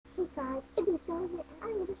guys, it is Zoe here, and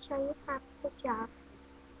I'm going to show you how to draw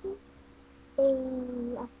I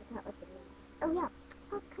forgot what the name is. Oh yeah,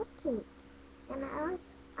 a cupcake. And I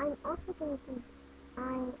am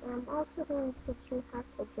also going to teach you how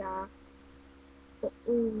to draw a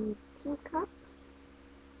teacup,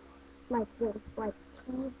 like this, like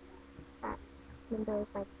tea, that, and those,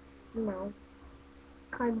 like, you know,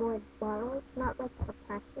 cardboard bottles, not like the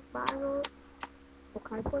plastic bottles, the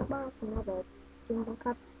cardboard bottles, you know, the Jumbo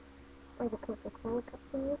cups, or the Coca-Cola cup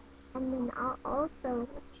thingy. And then I'll also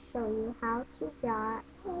show you how to draw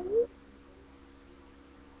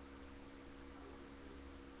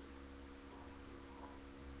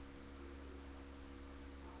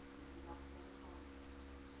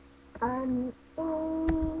well,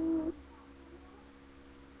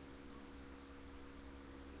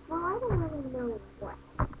 I don't really know what.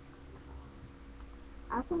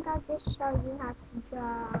 I think I'll just show you how to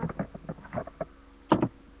draw.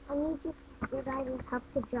 I need you guys' help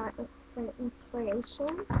to draw it for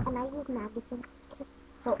inspiration, and I use magazines to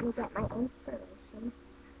help me get my inspiration.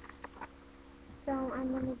 So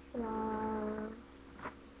I'm going to draw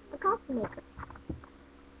a coffee maker.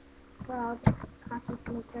 Well, the coffee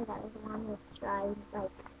maker that is one with dry,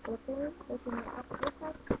 like, flipping it up this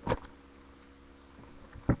way.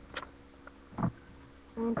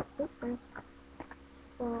 And paper.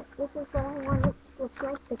 So this is what I want it to look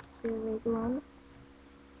like, the Keurig one.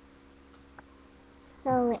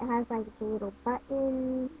 So it has like the little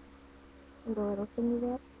button and the little thingy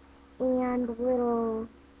there, and the little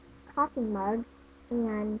coffee mug,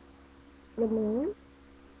 and the name,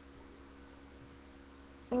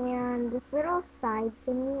 and this little side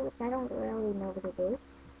thingy, which I don't really know what it is.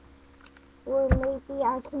 Or maybe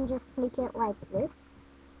I can just make it like this.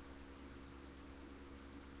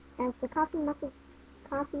 As the coffee mug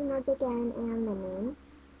again, and the name,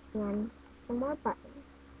 and some more buttons.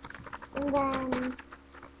 And then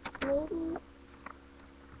maybe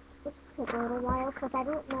just take a little while, because I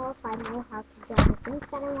don't know if I know how to draw the things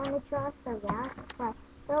that I want to draw, so yeah, but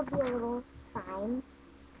there'll be a little time.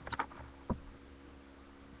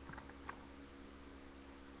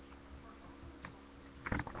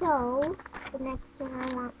 So, the next thing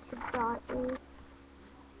I want to draw is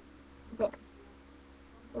this.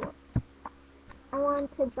 I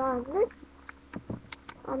want to draw this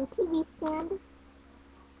TV stand.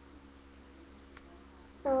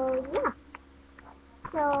 So, yeah.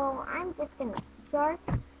 So, I'm just going to start.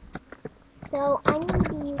 So, I'm going to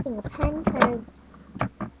be using a pen, because,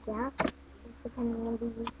 yeah, that's the pen I'm going to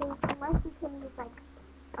be using. Unless you can use, like,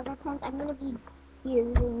 other pens, I'm going to be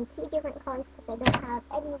using 2 different colors, because I don't have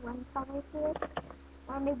any one color here.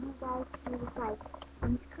 Or maybe you guys use, like,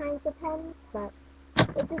 these kinds of pens, but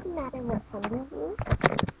it doesn't matter what pen you use.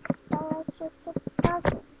 So, let's just get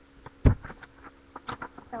started.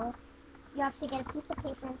 So, you have to get a piece of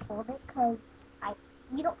paper and fold it, because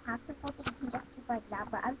you don't have to fold it, you can just do like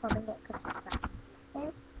that, but I'm folding it because it's fast. Okay?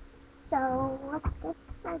 So, let's get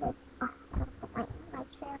started. Oh, I'm going to put my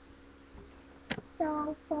chair. So,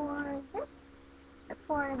 for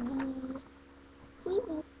the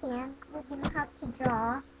TV stand, we're going to have to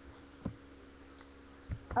draw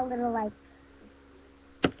a little, like,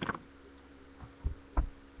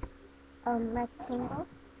 rectangle.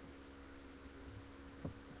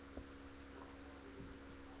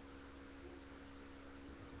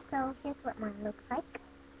 So, here's what mine looks like.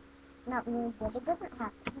 Not really good. It doesn't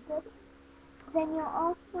have to be good. Then you'll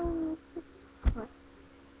also need to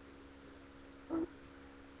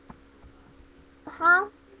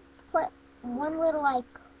put one little, like,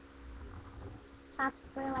 half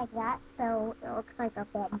square like that, so it looks like a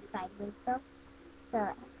bed sideways though. So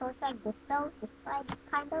it's like this though, this side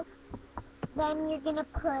kind of. Then you're gonna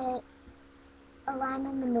put a line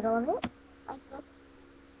in the middle of it, like this.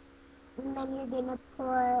 And then you're gonna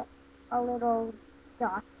put a little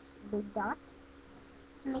dot, big dot,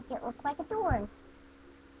 to make it look like a door.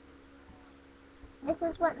 This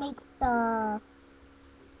is what makes the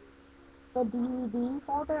DVD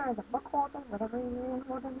holder or the book holder, whatever you're gonna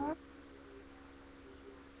hold in there.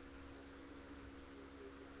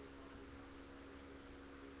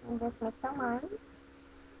 And just make a line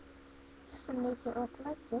to make it look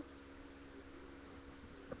like this.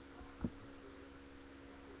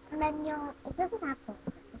 And then it doesn't have to look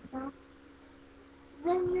like this though.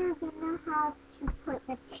 Then you're gonna have to put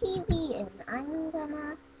the TV in. I'll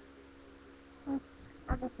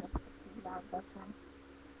just make the TV out of this one.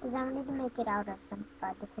 Because I'm going to make it out of some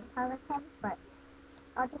different color pens, but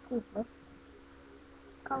I'll just use this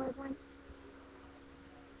colored one.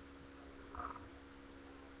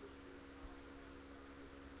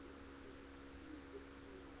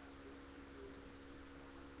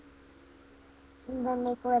 And then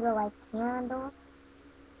make little like candles.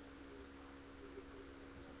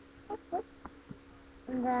 That's it.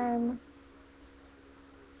 And then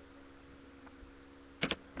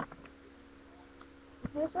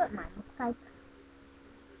here's what mine looks like.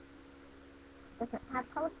 Doesn't have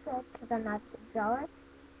color good because I'm not a drawer.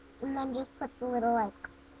 And then just put the little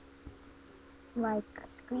like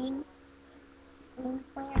screen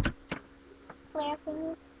flare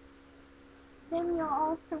thingy. Then you'll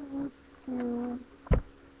also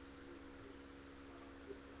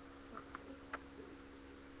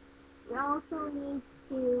need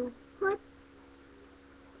to put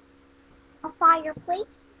a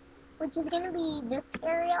fireplace, which is gonna be this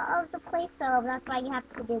area of the place, so that's why you have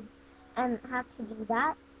to do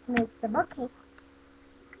that to make the bookcase.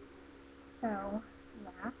 So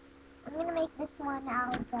yeah. I'm gonna make this one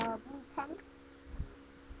out of blue pen.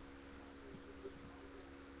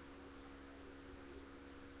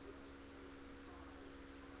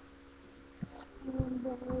 And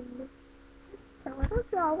then a little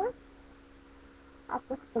drawer at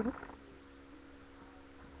the space.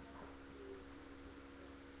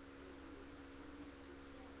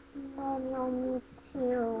 And then you'll need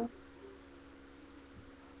to,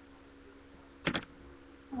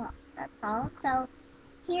 well, that's all. So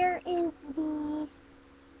here is the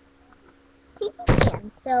TV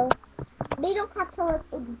stand. So they don't have to look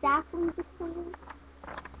exactly the same,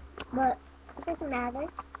 but it doesn't matter.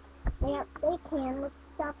 They can look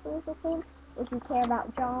exactly the same if you care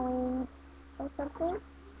about drawing or something.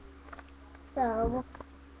 So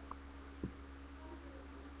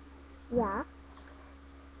yeah.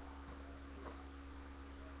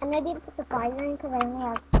 And I didn't put the fire in because I only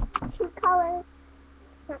have 2 colors.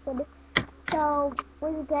 Not good. So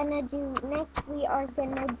we're gonna do next. We are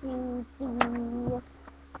gonna do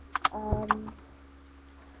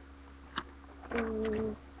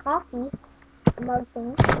the coffee mug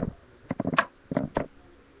thing.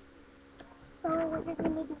 So what you're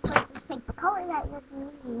gonna do first is take the color that you're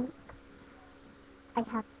gonna use. I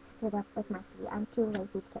have to pick it up with my feet. I'm too lazy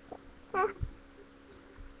to pick it.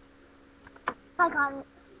 I got it.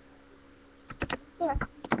 There,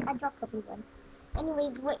 I dropped the blue one.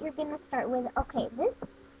 Anyways, what you're gonna start with, okay, this,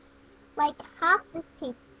 like, half this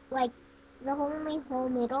piece, like, the whole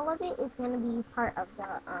middle of it is gonna be part of the,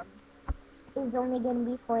 is only gonna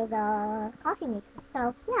be for the coffee maker.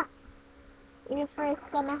 So, yeah, you're first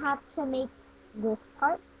gonna have to make this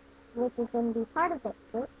part, which is gonna be part of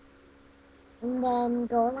it, and then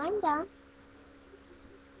go a line down.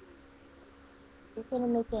 You're gonna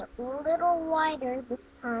make it a little wider this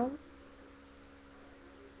time.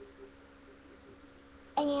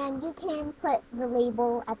 And you can put the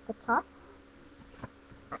label at the top.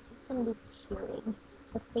 It's going to be cheering.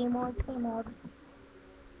 The same old, same old.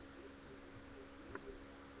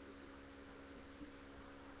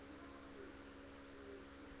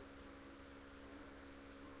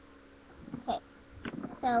 Okay,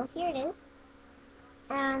 so here it is.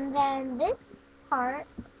 And then this part,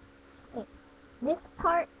 okay, this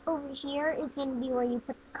part over here is going to be where you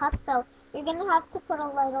put the cup. So you're going to have to put a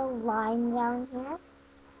little line down here.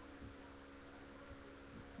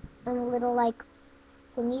 And a little, like,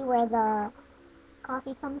 thingy where the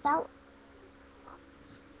coffee comes out.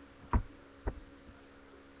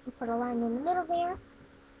 You put a line in the middle there.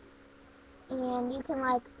 And you can,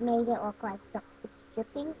 like, make it look like it's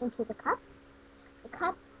dripping into the cup. The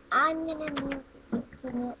cup I'm going to be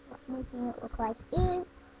making it look like is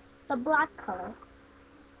the black color.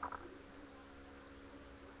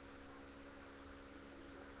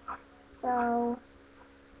 So,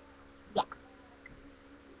 yeah.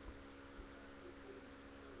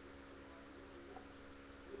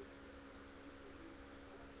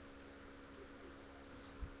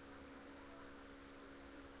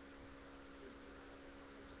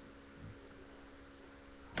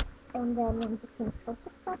 And then I'm just going to fill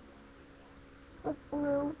this up with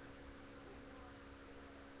blue.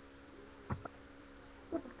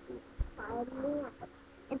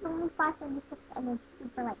 It's only 576 and it's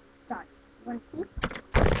super, like, dark. You want to see?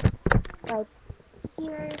 Like,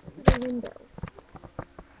 here's the window.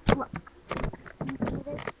 Look. You see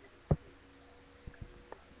this?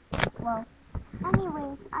 Well,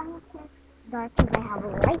 anyways, I'm going to dark because I have a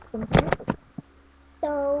light in here.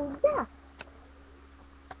 So, yeah.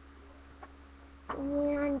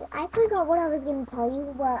 And I forgot what I was going to tell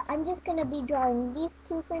you, but I'm just going to be drawing these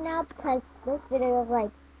two for now because this video is,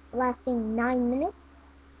 like, lasting 9 minutes,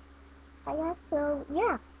 I guess. So,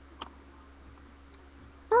 yeah.